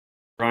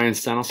Ryan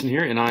Stanelson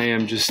here, and I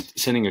am just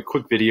sending a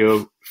quick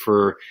video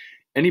for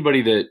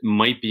anybody that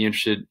might be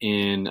interested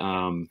in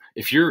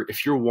if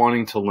you're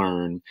wanting to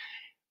learn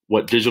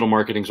what digital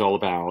marketing is all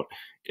about.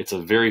 It's a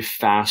very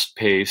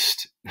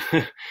fast-paced,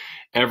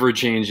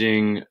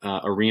 ever-changing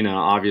arena,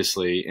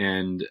 obviously,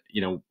 and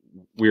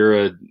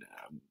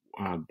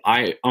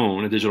I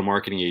own a digital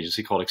marketing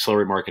agency called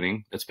Accelerate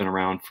Marketing that's been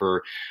around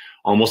for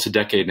almost a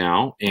decade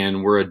now,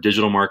 and we're a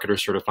digital marketer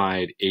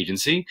certified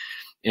agency.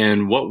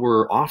 And what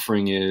we're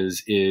offering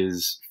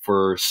is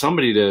for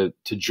somebody to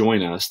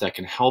join us that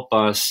can help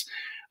us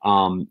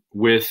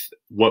with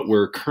what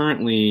we're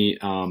currently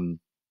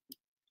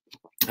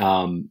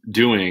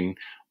doing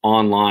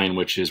online,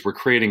 which is we're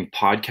creating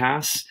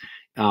podcasts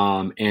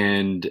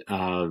and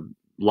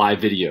live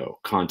video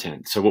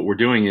content. So what we're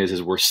doing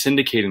is we're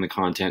syndicating the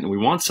content, and we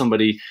want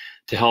somebody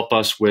to help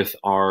us with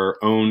our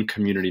own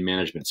community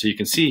management. So you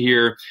can see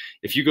here,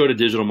 if you go to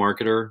Digital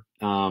Marketer,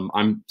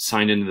 I'm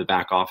signed into the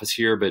back office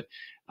here, but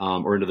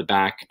or into the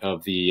back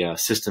of the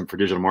system for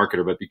Digital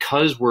Marketer. But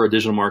because we're a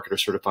Digital Marketer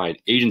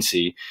certified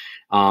agency,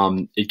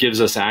 it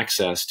gives us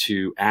access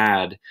to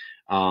add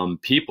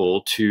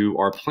people to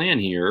our plan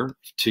here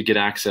to get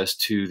access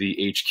to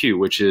the HQ,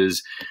 which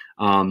is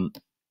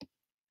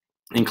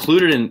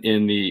included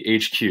in the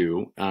HQ.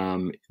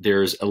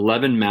 There's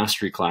 11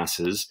 mastery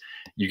classes.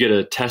 You get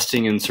a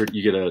testing and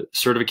you get a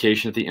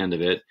certification at the end of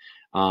it.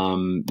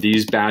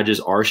 These badges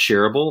are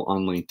shareable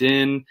on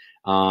LinkedIn.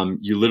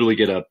 You literally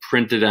get a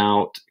printed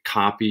out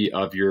copy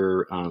of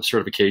your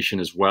certification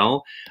as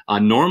well.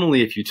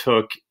 Normally, if you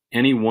took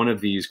any one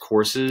of these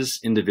courses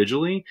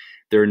individually,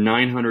 they're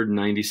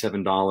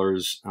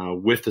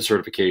 $997 with the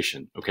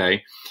certification.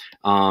 Okay,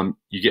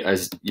 you get,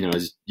 as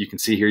you can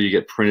see here, you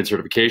get printed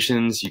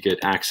certifications. You get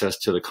access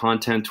to the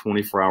content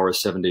 24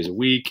 hours, 7 days a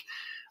week.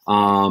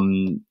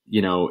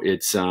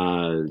 It's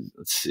let's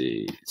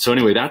see. So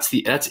anyway, that's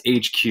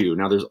HQ.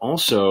 Now there's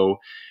also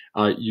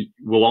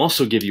we'll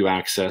also give you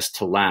access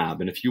to lab.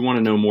 And if you want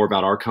to know more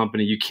about our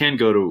company, you can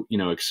go to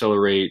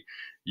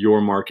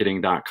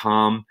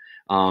accelerateyourmarketing.com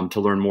to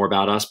learn more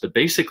about us. But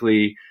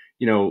basically,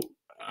 you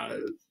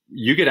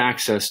get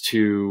access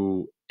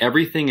to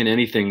everything and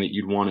anything that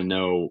you'd want to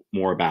know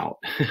more about.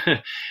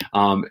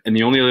 And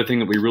the only other thing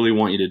that we really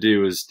want you to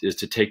do is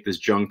to take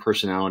this Jung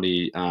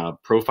personality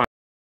profile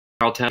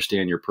test,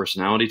 understand your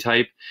personality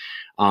type.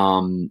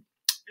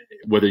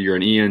 Whether you're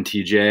an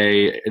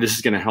ENTJ, this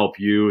is going to help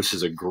you. This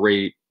is a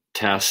great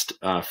test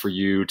for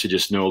you to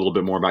just know a little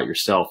bit more about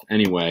yourself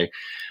anyway.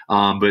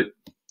 But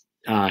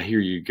here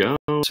you go.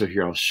 So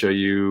here I'll show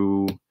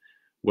you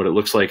what it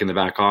looks like in the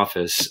back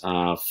office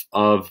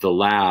of the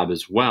lab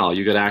as well.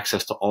 You get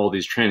access to all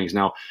these trainings.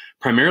 Now,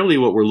 primarily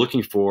what we're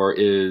looking for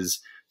is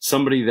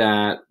somebody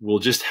that will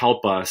just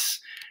help us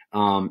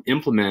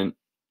implement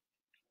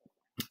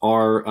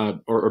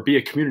or be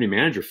a community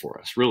manager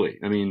for us, really.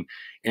 I mean,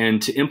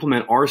 and to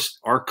implement our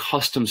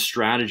custom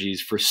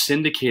strategies for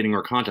syndicating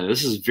our content.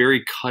 This is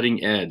very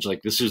cutting edge.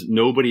 Like,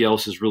 nobody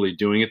else is really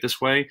doing it this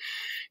way.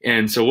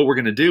 And so what we're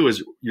going to do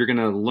is you're going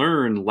to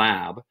learn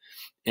lab,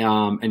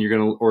 and you're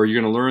going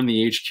to learn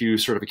the HQ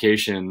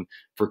certification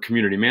for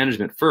community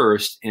management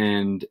first,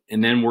 and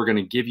then we're going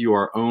to give you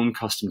our own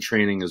custom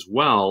training as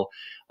well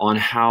on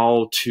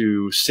how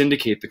to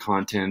syndicate the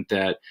content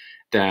that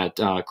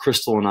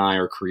Crystal and I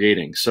are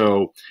creating.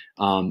 So,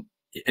 and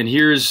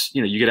here's,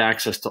 you get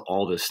access to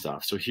all this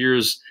stuff. So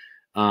here's,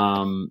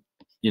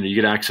 you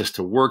get access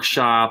to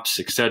workshops,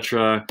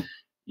 etc.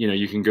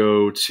 You can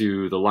go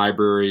to the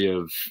library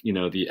of,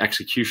 the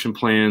execution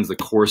plans, the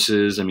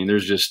courses. I mean,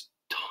 there's just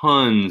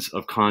tons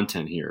of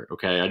content here.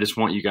 Okay. I just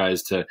want you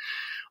guys to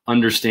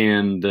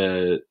understand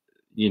the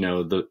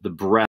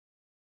breadth.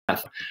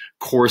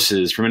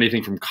 Courses from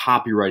anything from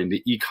copywriting to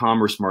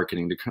e-commerce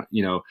marketing to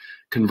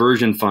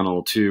conversion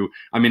funnel to,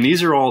 I mean,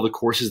 these are all the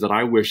courses that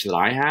I wish that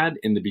I had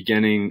in the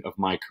beginning of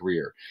my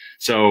career.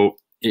 So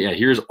yeah,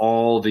 here's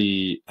all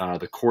the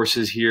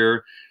courses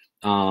here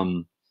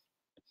that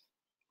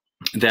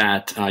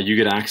you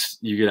get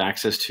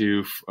access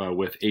to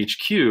with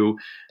HQ.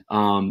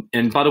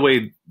 And by the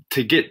way,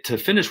 to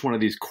finish one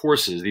of these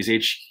courses, these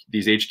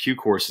HQ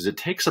courses, it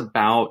takes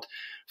about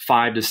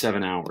 5 to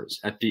 7 hours.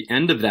 At the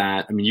end of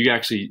that, I mean, you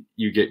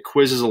get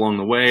quizzes along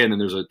the way, and then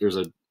there's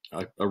a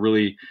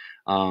really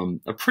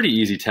a pretty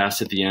easy test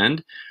at the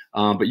end.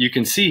 But you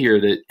can see here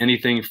that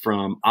anything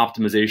from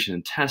optimization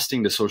and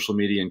testing to social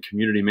media and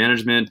community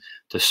management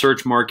to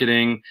search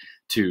marketing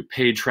to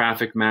paid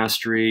traffic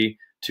mastery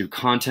to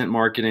content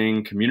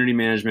marketing, community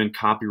management,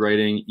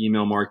 copywriting,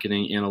 email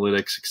marketing,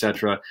 analytics,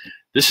 etc.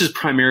 These are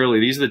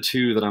the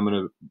two that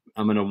I'm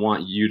gonna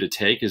want you to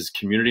take, is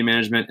community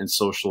management and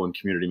social and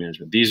community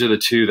management. These are the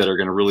two that are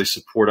going to really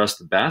support us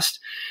the best,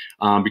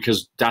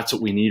 because that's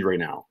what we need right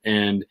now.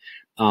 And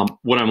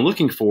what I'm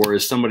looking for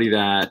is somebody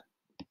that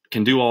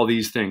can do all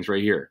these things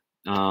right here.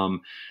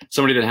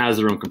 Somebody that has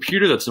their own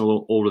computer, that's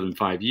no older than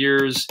 5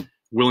 years,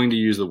 willing to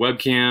use the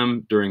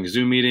webcam during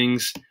Zoom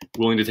meetings,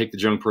 willing to take the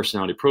Jung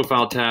personality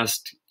profile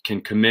test,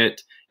 can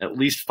commit at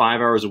least 5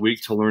 hours a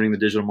week to learning the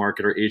Digital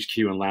Marketer HQ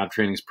and lab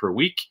trainings per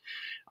week.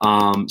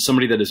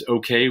 somebody that is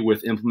okay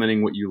with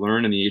implementing what you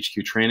learn in the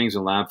HQ trainings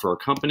and lab for our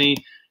company,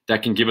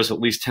 that can give us at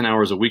least 10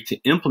 hours a week to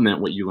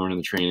implement what you learn in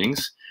the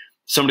trainings,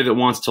 somebody that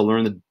wants to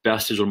learn the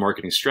best digital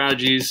marketing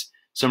strategies,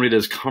 somebody that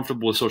is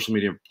comfortable with social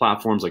media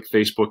platforms like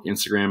Facebook,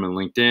 Instagram, and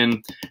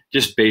LinkedIn,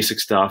 just basic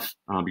stuff,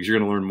 because you're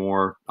going to learn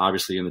more,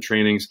 obviously, in the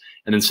trainings.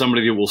 And then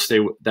somebody that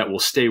will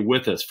stay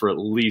with us for at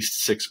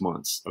least 6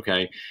 months.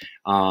 Okay,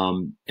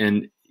 and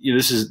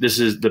this is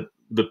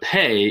the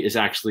pay is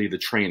actually the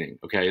training.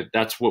 Okay,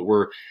 that's what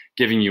we're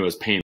giving you as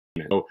payment.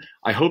 So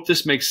I hope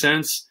this makes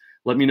sense.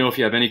 Let me know if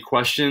you have any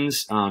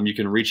questions. You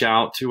can reach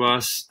out to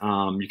us.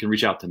 You can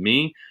reach out to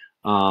me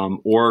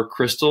or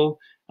Crystal.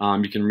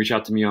 You can reach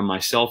out to me on my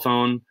cell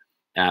phone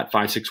at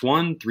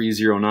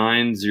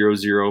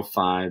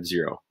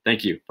 561-309-0050.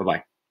 Thank you.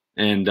 Bye-bye.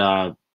 And